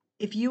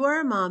If you are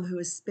a mom who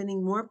is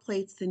spinning more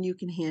plates than you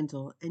can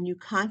handle and you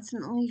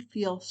constantly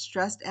feel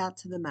stressed out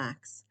to the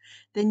max,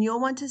 then you'll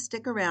want to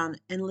stick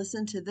around and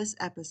listen to this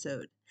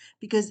episode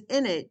because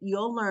in it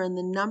you'll learn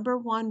the number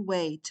one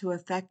way to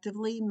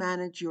effectively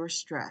manage your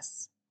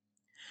stress.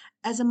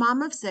 As a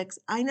mom of six,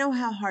 I know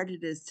how hard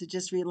it is to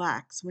just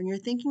relax when you're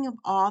thinking of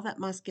all that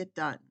must get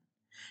done.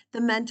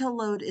 The mental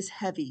load is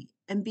heavy,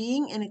 and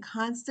being in a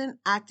constant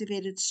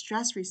activated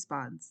stress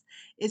response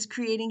is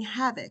creating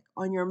havoc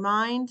on your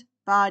mind,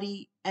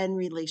 body, and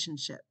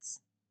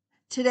relationships.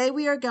 Today,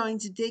 we are going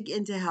to dig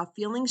into how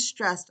feeling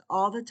stressed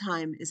all the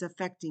time is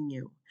affecting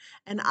you,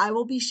 and I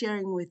will be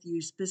sharing with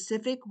you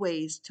specific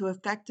ways to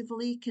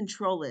effectively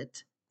control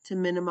it to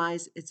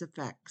minimize its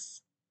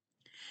effects.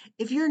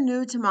 If you're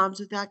new to Moms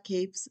Without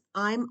Capes,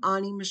 I'm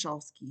Ani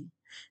Michalski,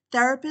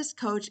 therapist,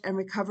 coach, and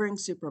recovering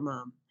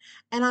supermom.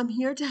 And I'm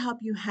here to help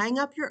you hang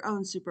up your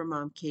own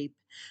supermom cape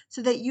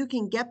so that you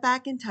can get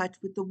back in touch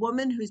with the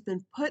woman who's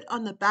been put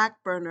on the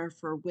back burner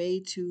for way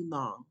too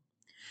long.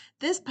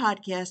 This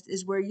podcast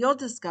is where you'll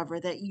discover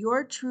that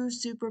your true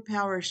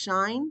superpowers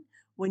shine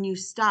when you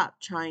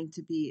stop trying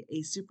to be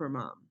a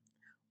supermom.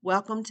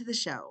 Welcome to the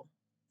show.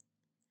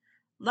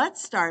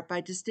 Let's start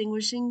by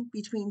distinguishing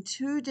between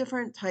two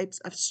different types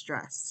of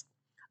stress,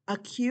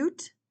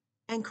 acute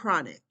and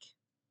chronic.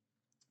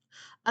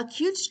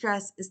 Acute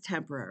stress is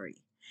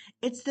temporary.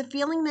 It's the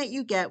feeling that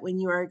you get when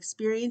you are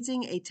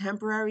experiencing a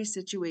temporary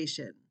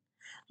situation,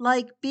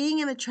 like being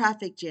in a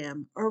traffic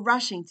jam or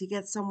rushing to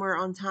get somewhere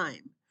on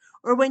time,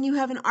 or when you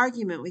have an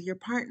argument with your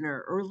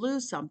partner or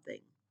lose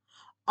something.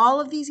 All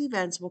of these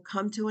events will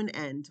come to an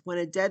end when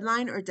a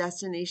deadline or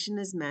destination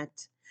is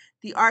met,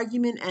 the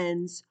argument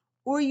ends,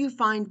 or you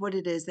find what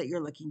it is that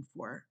you're looking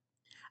for.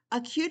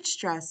 Acute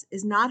stress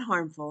is not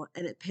harmful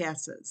and it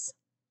passes.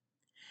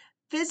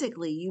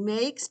 Physically, you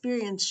may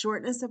experience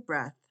shortness of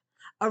breath,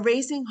 a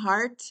racing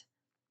heart,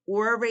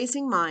 or a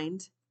racing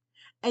mind,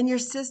 and your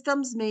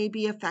systems may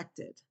be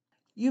affected.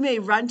 You may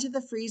run to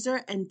the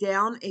freezer and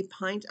down a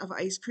pint of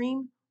ice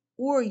cream,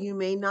 or you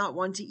may not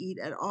want to eat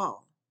at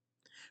all.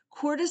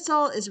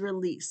 Cortisol is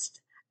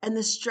released, and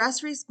the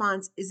stress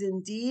response is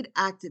indeed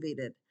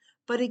activated,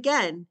 but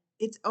again,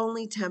 it's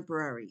only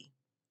temporary.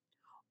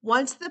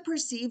 Once the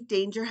perceived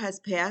danger has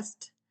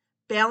passed,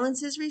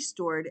 balance is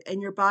restored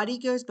and your body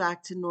goes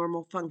back to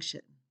normal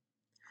function.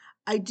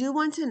 I do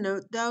want to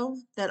note, though,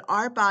 that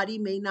our body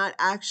may not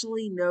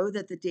actually know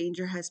that the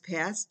danger has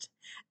passed,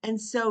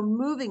 and so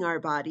moving our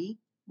body,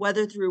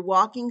 whether through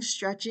walking,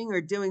 stretching,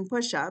 or doing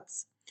push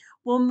ups,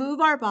 will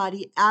move our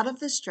body out of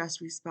the stress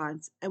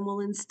response and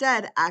will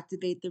instead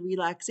activate the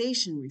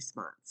relaxation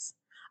response.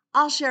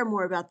 I'll share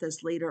more about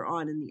this later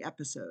on in the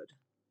episode.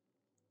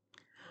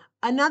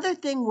 Another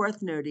thing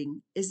worth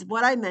noting is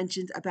what I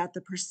mentioned about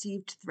the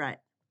perceived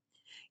threat.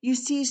 You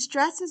see,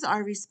 stress is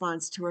our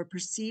response to a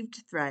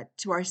perceived threat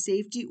to our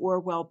safety or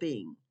well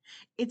being.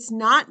 It's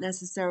not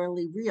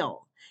necessarily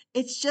real,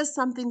 it's just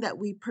something that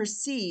we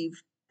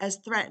perceive as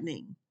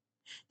threatening.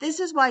 This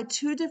is why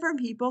two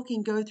different people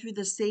can go through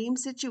the same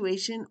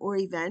situation or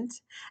event,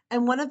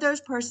 and one of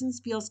those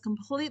persons feels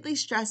completely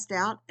stressed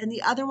out, and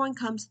the other one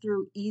comes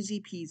through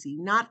easy peasy,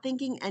 not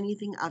thinking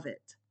anything of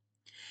it.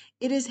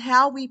 It is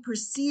how we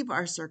perceive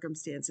our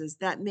circumstances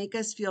that make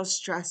us feel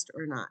stressed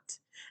or not,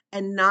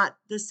 and not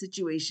the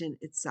situation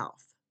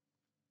itself.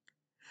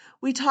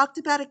 We talked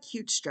about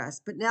acute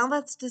stress, but now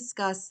let's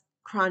discuss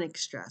chronic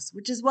stress,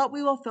 which is what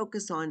we will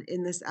focus on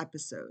in this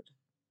episode.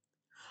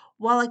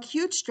 While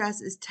acute stress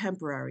is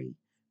temporary,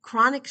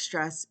 chronic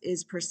stress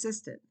is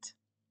persistent.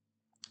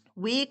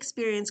 We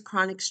experience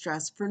chronic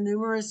stress for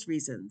numerous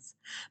reasons,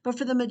 but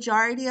for the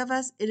majority of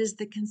us, it is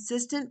the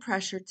consistent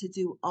pressure to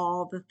do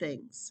all the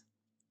things.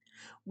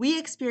 We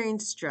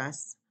experience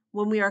stress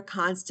when we are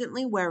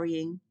constantly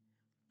worrying,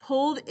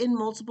 pulled in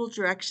multiple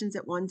directions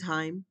at one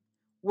time,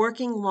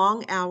 working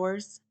long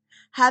hours,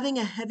 having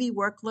a heavy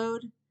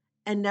workload,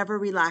 and never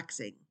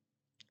relaxing.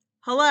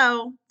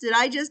 Hello, did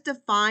I just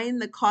define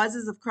the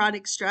causes of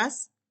chronic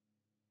stress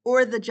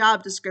or the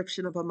job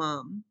description of a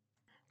mom?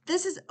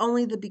 This is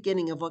only the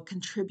beginning of what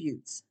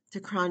contributes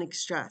to chronic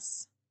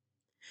stress.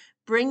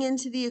 Bring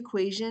into the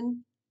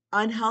equation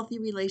unhealthy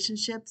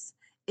relationships,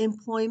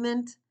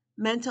 employment,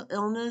 mental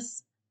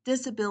illness,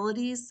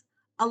 disabilities,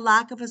 a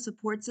lack of a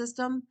support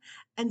system,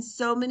 and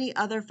so many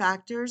other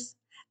factors,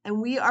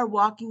 and we are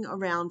walking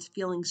around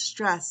feeling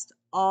stressed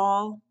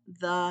all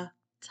the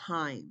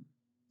time.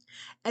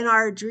 And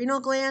our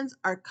adrenal glands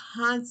are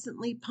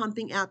constantly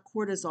pumping out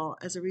cortisol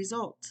as a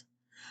result,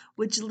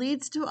 which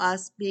leads to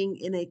us being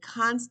in a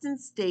constant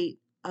state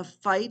of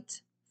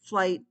fight,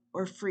 flight,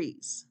 or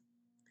freeze.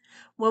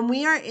 When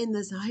we are in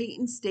this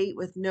heightened state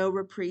with no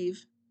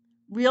reprieve,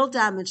 real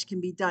damage can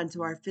be done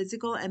to our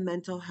physical and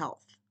mental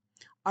health,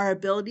 our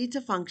ability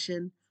to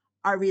function,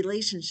 our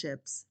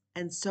relationships,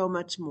 and so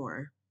much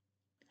more.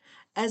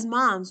 As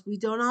moms, we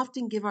don't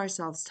often give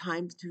ourselves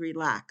time to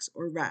relax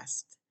or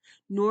rest,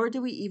 nor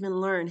do we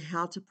even learn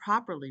how to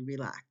properly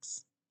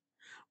relax.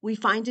 We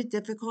find it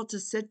difficult to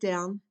sit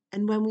down,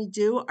 And when we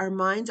do, our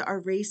minds are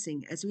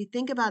racing as we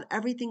think about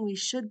everything we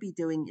should be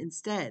doing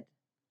instead.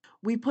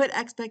 We put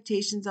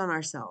expectations on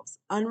ourselves,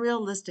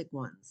 unrealistic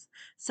ones,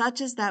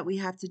 such as that we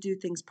have to do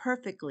things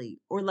perfectly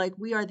or like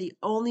we are the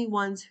only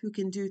ones who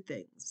can do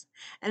things.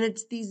 And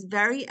it's these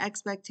very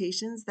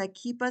expectations that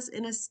keep us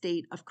in a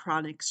state of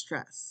chronic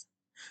stress.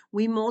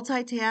 We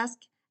multitask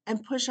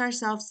and push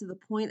ourselves to the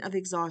point of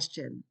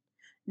exhaustion,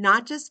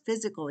 not just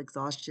physical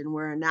exhaustion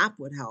where a nap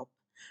would help,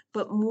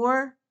 but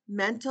more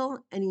mental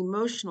and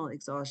emotional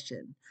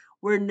exhaustion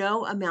where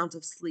no amount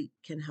of sleep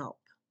can help.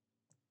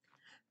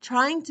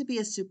 Trying to be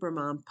a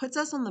supermom puts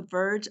us on the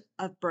verge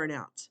of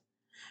burnout,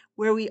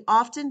 where we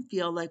often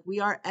feel like we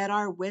are at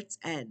our wits'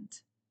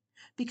 end.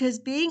 Because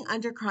being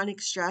under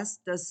chronic stress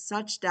does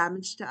such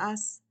damage to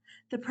us,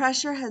 the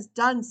pressure has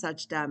done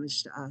such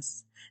damage to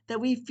us,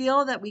 that we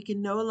feel that we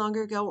can no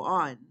longer go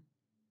on.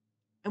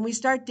 And we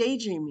start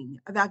daydreaming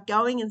about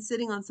going and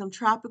sitting on some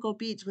tropical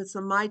beach with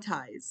some Mai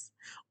Tais.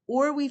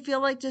 Or we feel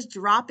like just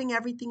dropping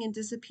everything and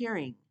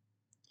disappearing.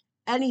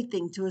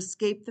 Anything to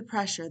escape the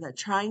pressure that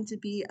trying to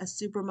be a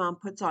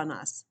supermom puts on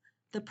us,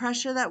 the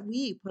pressure that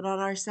we put on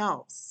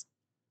ourselves.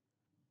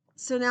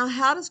 So, now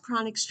how does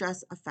chronic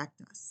stress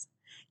affect us?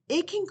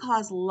 It can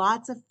cause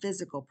lots of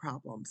physical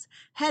problems,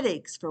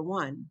 headaches, for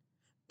one,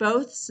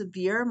 both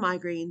severe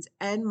migraines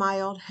and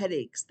mild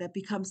headaches that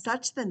become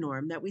such the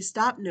norm that we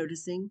stop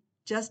noticing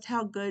just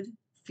how good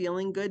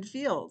feeling good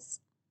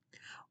feels.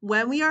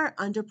 When we are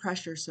under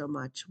pressure so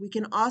much, we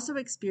can also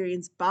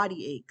experience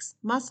body aches,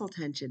 muscle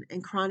tension,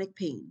 and chronic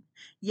pain.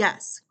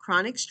 Yes,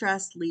 chronic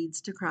stress leads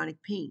to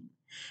chronic pain.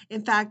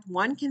 In fact,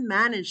 one can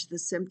manage the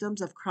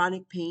symptoms of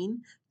chronic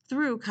pain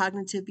through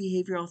cognitive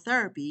behavioral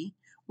therapy,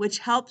 which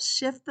helps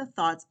shift the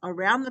thoughts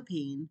around the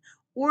pain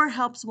or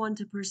helps one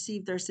to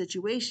perceive their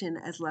situation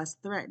as less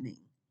threatening.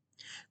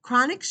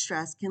 Chronic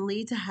stress can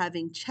lead to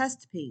having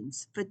chest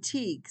pains,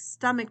 fatigue,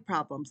 stomach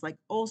problems like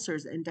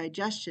ulcers and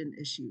digestion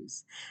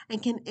issues,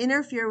 and can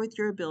interfere with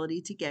your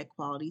ability to get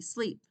quality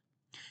sleep.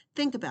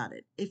 Think about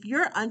it. If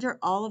you're under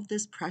all of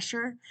this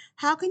pressure,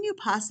 how can you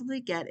possibly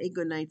get a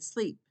good night's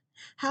sleep?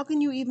 How can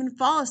you even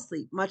fall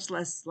asleep, much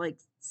less like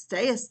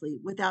stay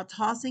asleep without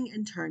tossing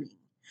and turning?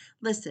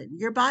 Listen,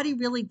 your body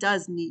really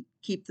does need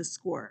keep the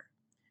score.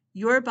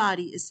 Your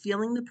body is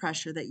feeling the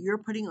pressure that you're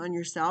putting on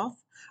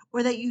yourself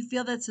or that you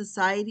feel that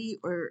society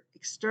or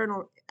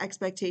external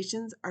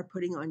expectations are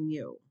putting on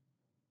you.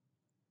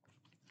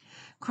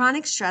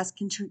 Chronic stress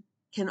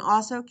can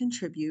also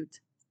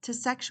contribute to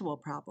sexual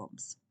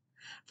problems.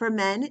 For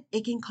men,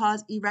 it can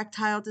cause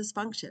erectile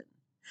dysfunction.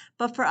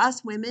 But for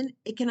us women,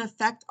 it can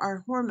affect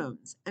our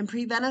hormones and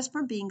prevent us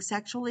from being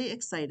sexually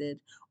excited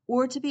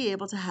or to be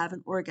able to have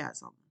an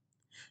orgasm.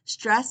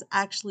 Stress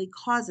actually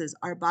causes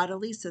our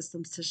bodily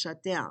systems to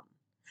shut down.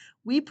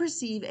 We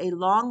perceive a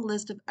long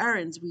list of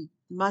errands we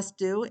must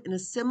do in a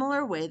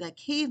similar way that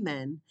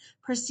cavemen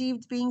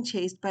perceived being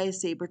chased by a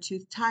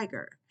saber-toothed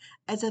tiger,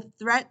 as a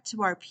threat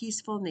to our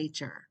peaceful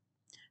nature.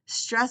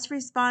 Stress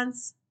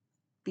response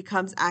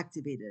becomes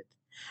activated.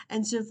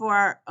 And so, for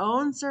our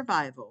own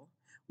survival,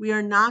 we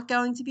are not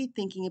going to be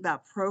thinking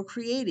about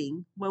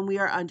procreating when we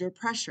are under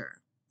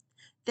pressure.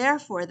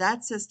 Therefore,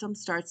 that system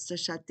starts to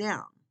shut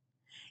down.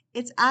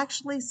 It's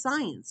actually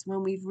science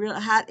when we've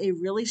had a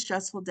really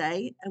stressful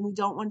day and we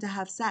don't want to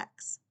have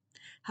sex.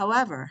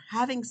 However,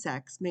 having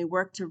sex may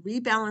work to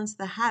rebalance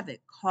the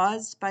havoc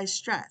caused by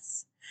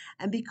stress.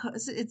 And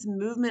because it's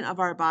movement of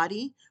our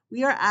body,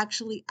 we are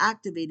actually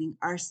activating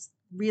our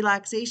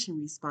relaxation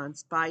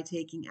response by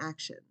taking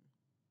action.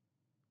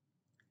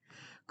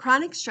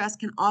 Chronic stress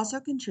can also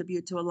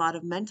contribute to a lot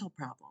of mental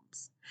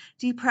problems.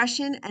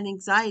 Depression and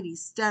anxiety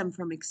stem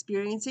from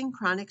experiencing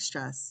chronic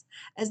stress,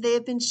 as they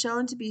have been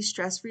shown to be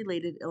stress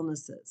related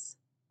illnesses.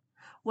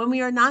 When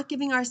we are not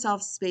giving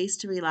ourselves space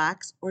to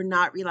relax or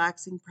not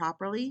relaxing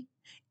properly,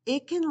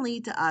 it can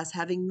lead to us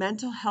having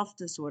mental health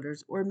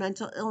disorders or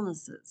mental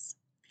illnesses.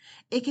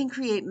 It can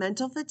create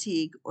mental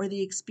fatigue or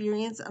the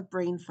experience of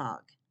brain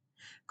fog.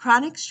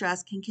 Chronic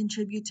stress can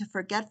contribute to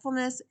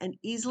forgetfulness and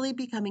easily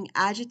becoming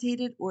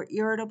agitated or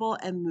irritable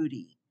and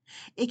moody.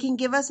 It can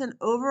give us an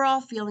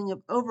overall feeling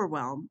of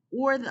overwhelm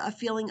or a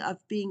feeling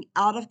of being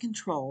out of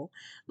control,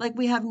 like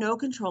we have no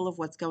control of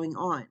what's going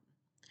on.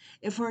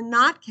 If we're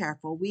not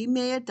careful, we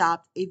may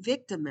adopt a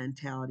victim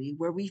mentality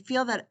where we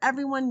feel that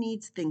everyone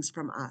needs things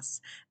from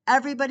us,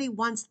 everybody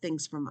wants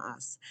things from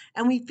us,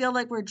 and we feel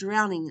like we're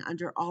drowning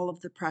under all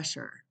of the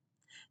pressure.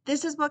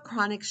 This is what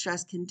chronic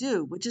stress can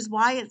do, which is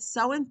why it's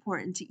so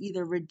important to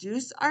either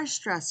reduce our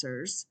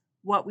stressors,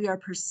 what we are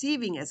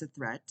perceiving as a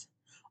threat,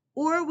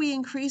 or we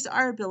increase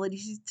our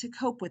ability to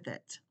cope with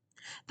it.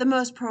 The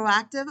most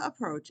proactive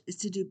approach is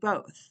to do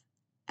both,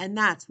 and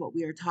that's what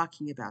we are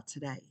talking about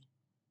today.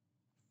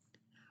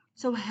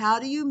 So, how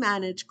do you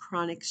manage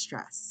chronic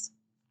stress?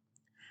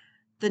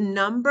 The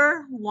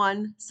number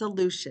one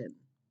solution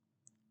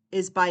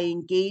is by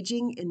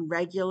engaging in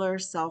regular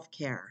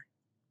self-care.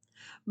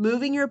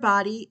 Moving your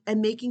body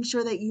and making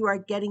sure that you are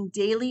getting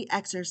daily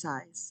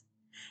exercise.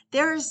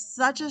 There is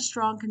such a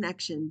strong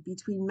connection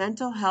between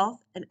mental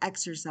health and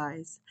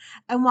exercise,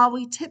 and while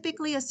we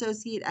typically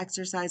associate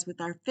exercise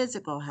with our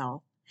physical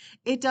health,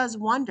 it does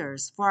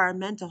wonders for our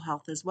mental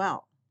health as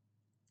well.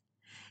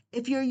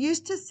 If you're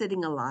used to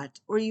sitting a lot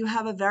or you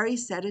have a very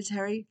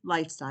sedentary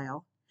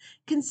lifestyle,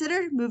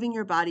 consider moving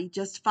your body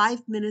just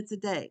 5 minutes a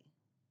day.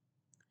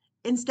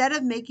 Instead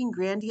of making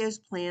grandiose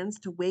plans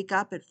to wake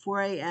up at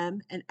 4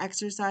 a.m. and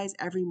exercise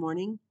every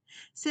morning,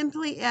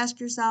 simply ask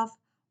yourself,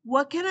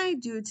 what can I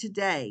do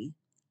today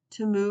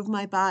to move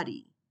my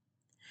body?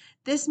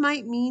 This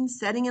might mean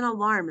setting an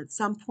alarm at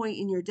some point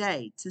in your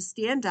day to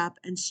stand up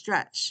and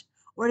stretch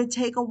or to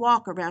take a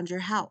walk around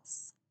your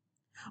house.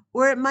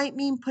 Or it might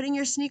mean putting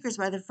your sneakers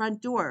by the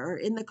front door or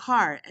in the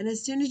car, and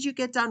as soon as you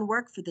get done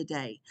work for the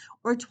day,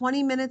 or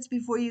 20 minutes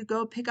before you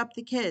go pick up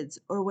the kids,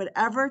 or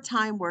whatever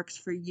time works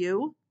for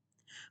you,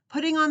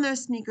 putting on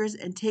those sneakers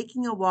and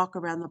taking a walk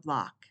around the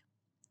block.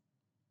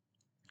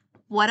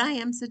 What I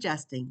am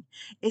suggesting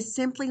is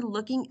simply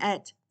looking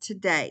at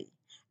today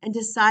and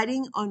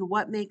deciding on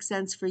what makes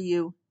sense for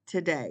you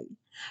today.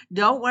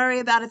 Don't worry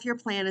about if your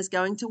plan is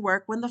going to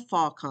work when the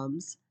fall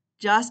comes.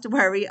 Just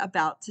worry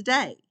about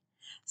today.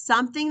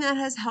 Something that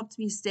has helped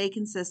me stay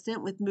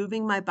consistent with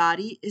moving my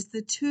body is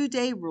the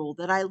 2-day rule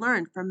that I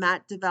learned from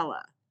Matt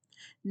Davella.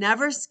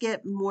 Never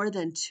skip more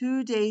than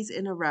 2 days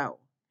in a row.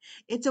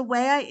 It's a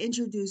way I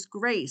introduce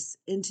grace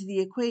into the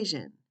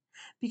equation.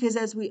 Because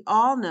as we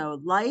all know,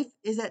 life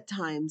is at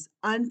times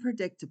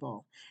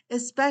unpredictable,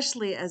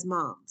 especially as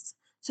moms.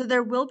 So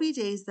there will be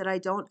days that I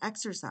don't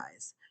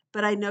exercise,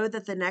 but I know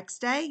that the next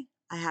day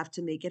I have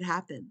to make it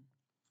happen.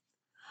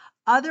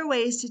 Other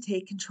ways to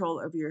take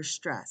control over your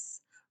stress,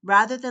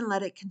 rather than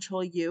let it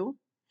control you,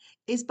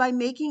 is by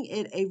making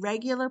it a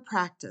regular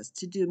practice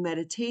to do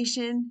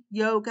meditation,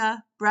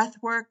 yoga, breath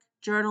work,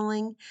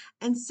 journaling,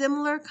 and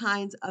similar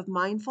kinds of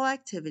mindful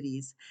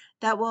activities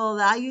that will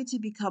allow you to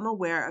become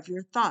aware of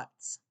your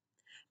thoughts.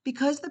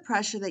 Because the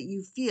pressure that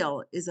you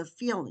feel is a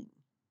feeling,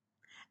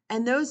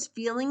 and those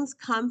feelings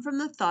come from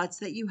the thoughts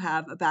that you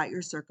have about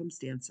your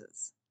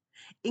circumstances.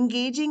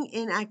 Engaging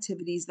in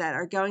activities that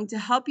are going to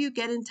help you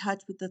get in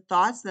touch with the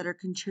thoughts that are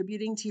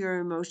contributing to your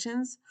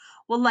emotions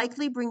will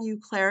likely bring you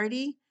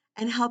clarity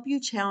and help you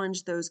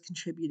challenge those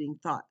contributing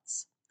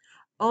thoughts.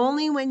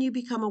 Only when you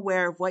become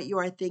aware of what you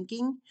are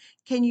thinking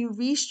can you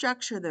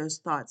restructure those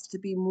thoughts to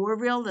be more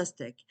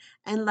realistic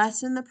and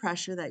lessen the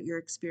pressure that you're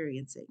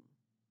experiencing.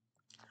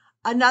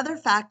 Another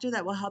factor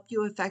that will help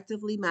you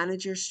effectively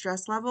manage your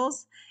stress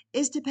levels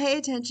is to pay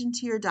attention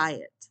to your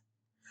diet.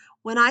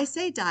 When I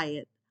say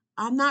diet,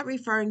 I'm not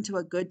referring to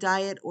a good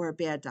diet or a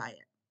bad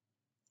diet.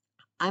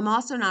 I'm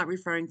also not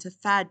referring to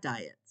fad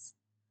diets.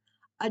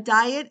 A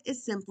diet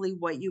is simply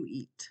what you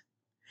eat.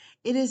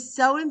 It is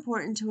so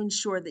important to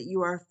ensure that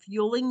you are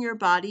fueling your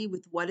body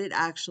with what it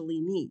actually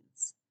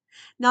needs.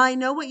 Now, I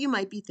know what you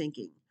might be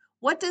thinking.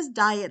 What does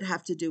diet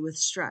have to do with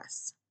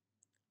stress?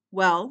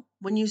 Well,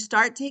 when you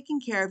start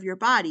taking care of your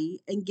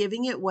body and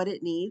giving it what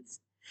it needs,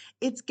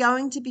 it's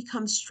going to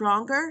become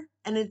stronger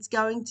and it's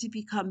going to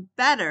become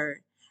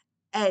better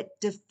at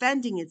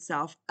defending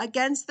itself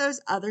against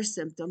those other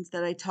symptoms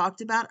that I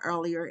talked about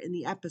earlier in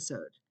the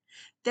episode.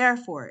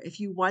 Therefore, if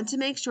you want to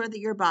make sure that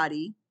your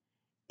body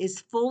is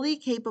fully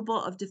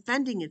capable of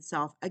defending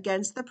itself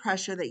against the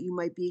pressure that you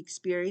might be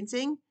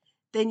experiencing,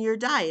 then your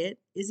diet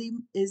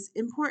is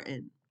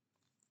important.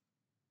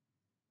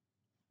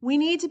 We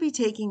need to be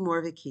taking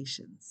more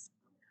vacations.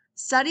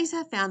 Studies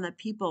have found that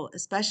people,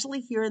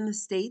 especially here in the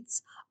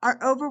States, are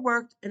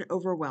overworked and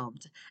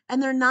overwhelmed,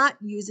 and they're not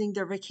using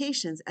their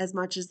vacations as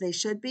much as they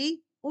should be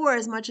or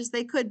as much as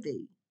they could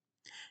be.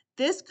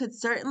 This could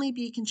certainly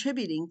be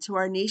contributing to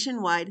our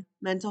nationwide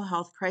mental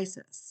health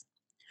crisis.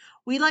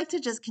 We like to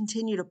just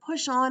continue to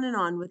push on and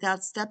on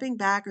without stepping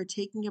back or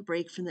taking a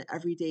break from the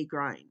everyday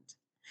grind.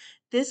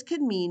 This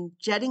could mean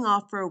jetting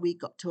off for a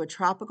week to a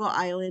tropical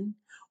island,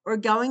 or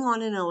going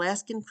on an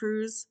Alaskan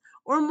cruise,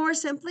 or more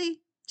simply,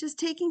 just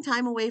taking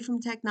time away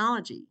from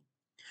technology.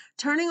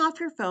 Turning off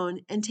your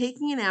phone and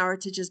taking an hour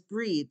to just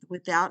breathe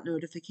without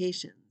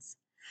notifications.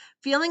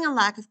 Feeling a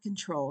lack of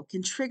control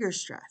can trigger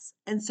stress,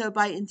 and so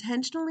by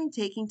intentionally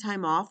taking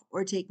time off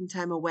or taking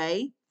time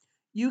away,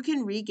 you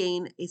can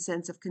regain a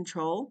sense of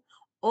control,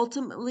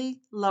 ultimately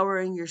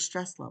lowering your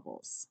stress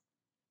levels.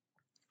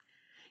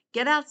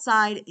 Get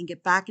outside and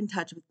get back in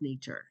touch with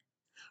nature.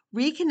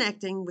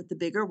 Reconnecting with the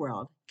bigger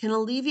world can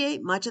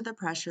alleviate much of the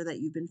pressure that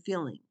you've been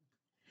feeling.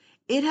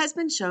 It has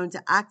been shown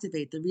to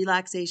activate the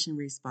relaxation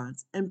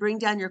response and bring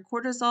down your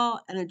cortisol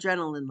and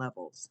adrenaline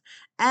levels,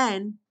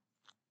 and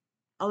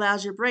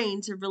allows your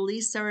brain to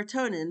release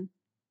serotonin,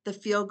 the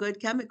feel-good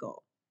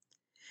chemical.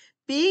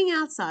 Being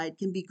outside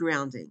can be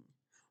grounding.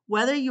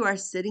 Whether you are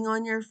sitting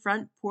on your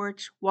front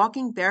porch,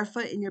 walking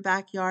barefoot in your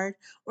backyard,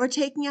 or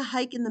taking a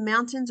hike in the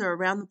mountains or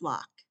around the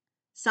block,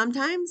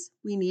 sometimes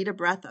we need a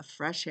breath of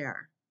fresh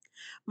air.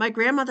 My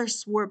grandmother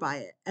swore by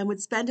it and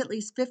would spend at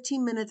least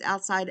 15 minutes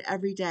outside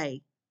every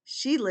day.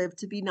 She lived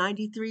to be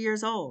 93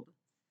 years old.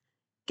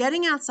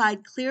 Getting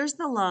outside clears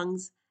the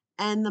lungs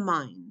and the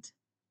mind.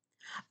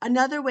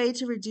 Another way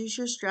to reduce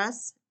your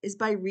stress is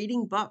by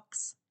reading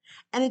books.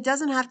 And it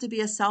doesn't have to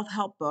be a self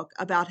help book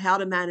about how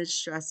to manage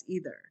stress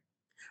either.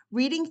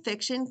 Reading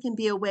fiction can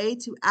be a way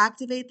to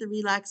activate the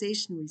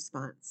relaxation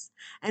response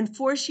and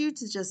force you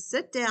to just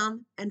sit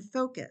down and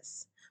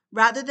focus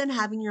rather than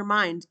having your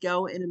mind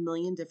go in a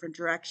million different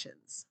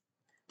directions.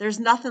 There's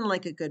nothing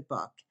like a good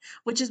book,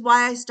 which is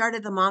why I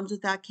started the Moms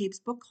Without Capes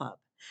book club.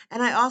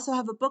 And I also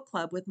have a book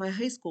club with my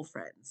high school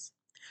friends.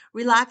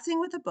 Relaxing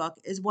with a book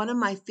is one of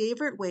my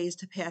favorite ways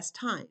to pass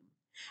time.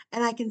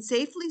 And I can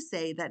safely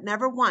say that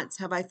never once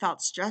have I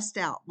felt stressed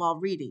out while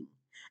reading,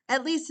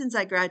 at least since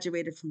I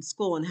graduated from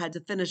school and had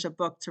to finish a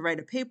book to write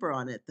a paper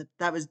on it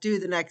that was due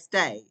the next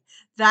day.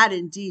 That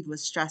indeed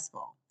was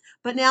stressful.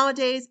 But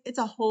nowadays, it's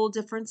a whole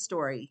different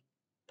story.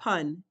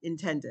 Pun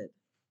intended.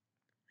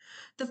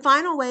 The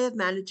final way of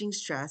managing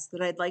stress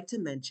that I'd like to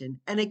mention,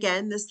 and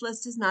again, this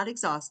list is not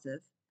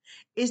exhaustive,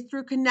 is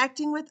through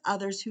connecting with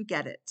others who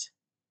get it,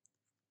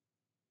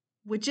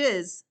 which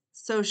is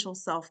social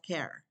self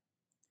care.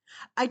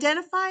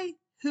 Identify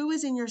who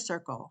is in your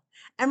circle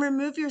and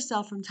remove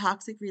yourself from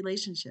toxic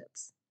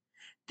relationships.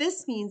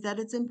 This means that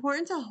it's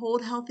important to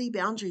hold healthy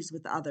boundaries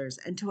with others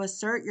and to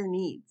assert your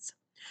needs.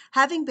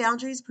 Having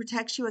boundaries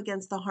protects you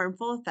against the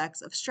harmful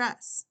effects of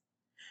stress.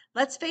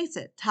 Let's face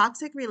it,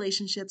 toxic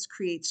relationships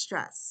create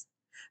stress.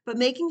 But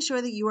making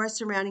sure that you are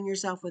surrounding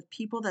yourself with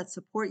people that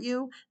support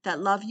you, that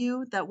love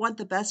you, that want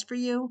the best for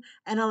you,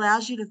 and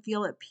allows you to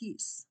feel at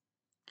peace.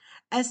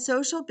 As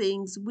social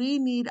beings, we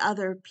need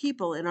other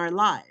people in our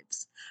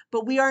lives,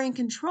 but we are in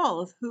control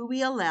of who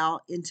we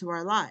allow into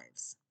our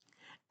lives.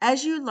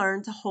 As you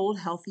learn to hold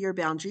healthier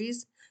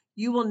boundaries,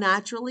 you will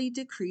naturally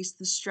decrease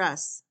the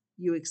stress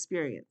you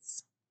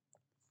experience.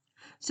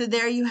 So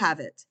there you have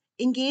it.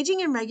 Engaging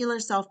in regular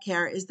self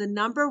care is the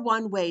number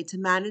one way to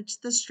manage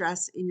the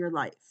stress in your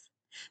life.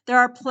 There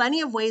are plenty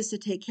of ways to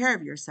take care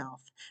of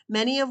yourself,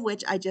 many of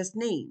which I just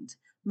named.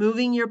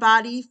 Moving your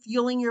body,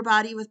 fueling your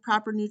body with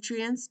proper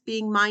nutrients,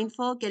 being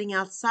mindful, getting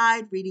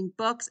outside, reading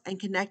books, and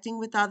connecting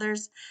with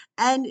others,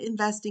 and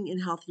investing in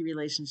healthy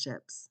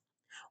relationships.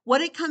 What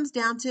it comes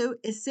down to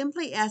is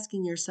simply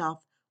asking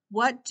yourself,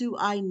 what do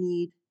I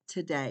need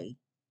today?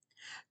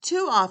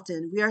 Too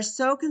often, we are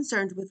so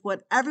concerned with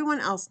what everyone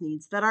else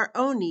needs that our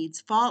own needs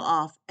fall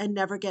off and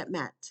never get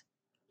met.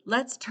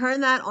 Let's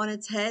turn that on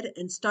its head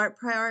and start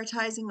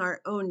prioritizing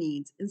our own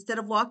needs instead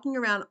of walking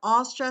around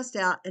all stressed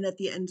out and at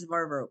the ends of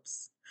our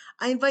ropes.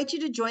 I invite you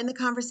to join the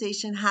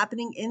conversation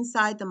happening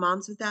inside the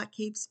Moms Without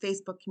Capes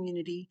Facebook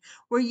community,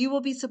 where you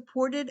will be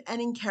supported and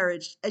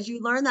encouraged as you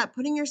learn that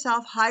putting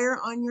yourself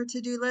higher on your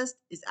to do list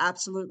is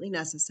absolutely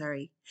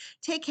necessary.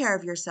 Take care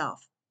of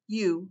yourself.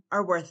 You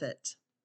are worth it.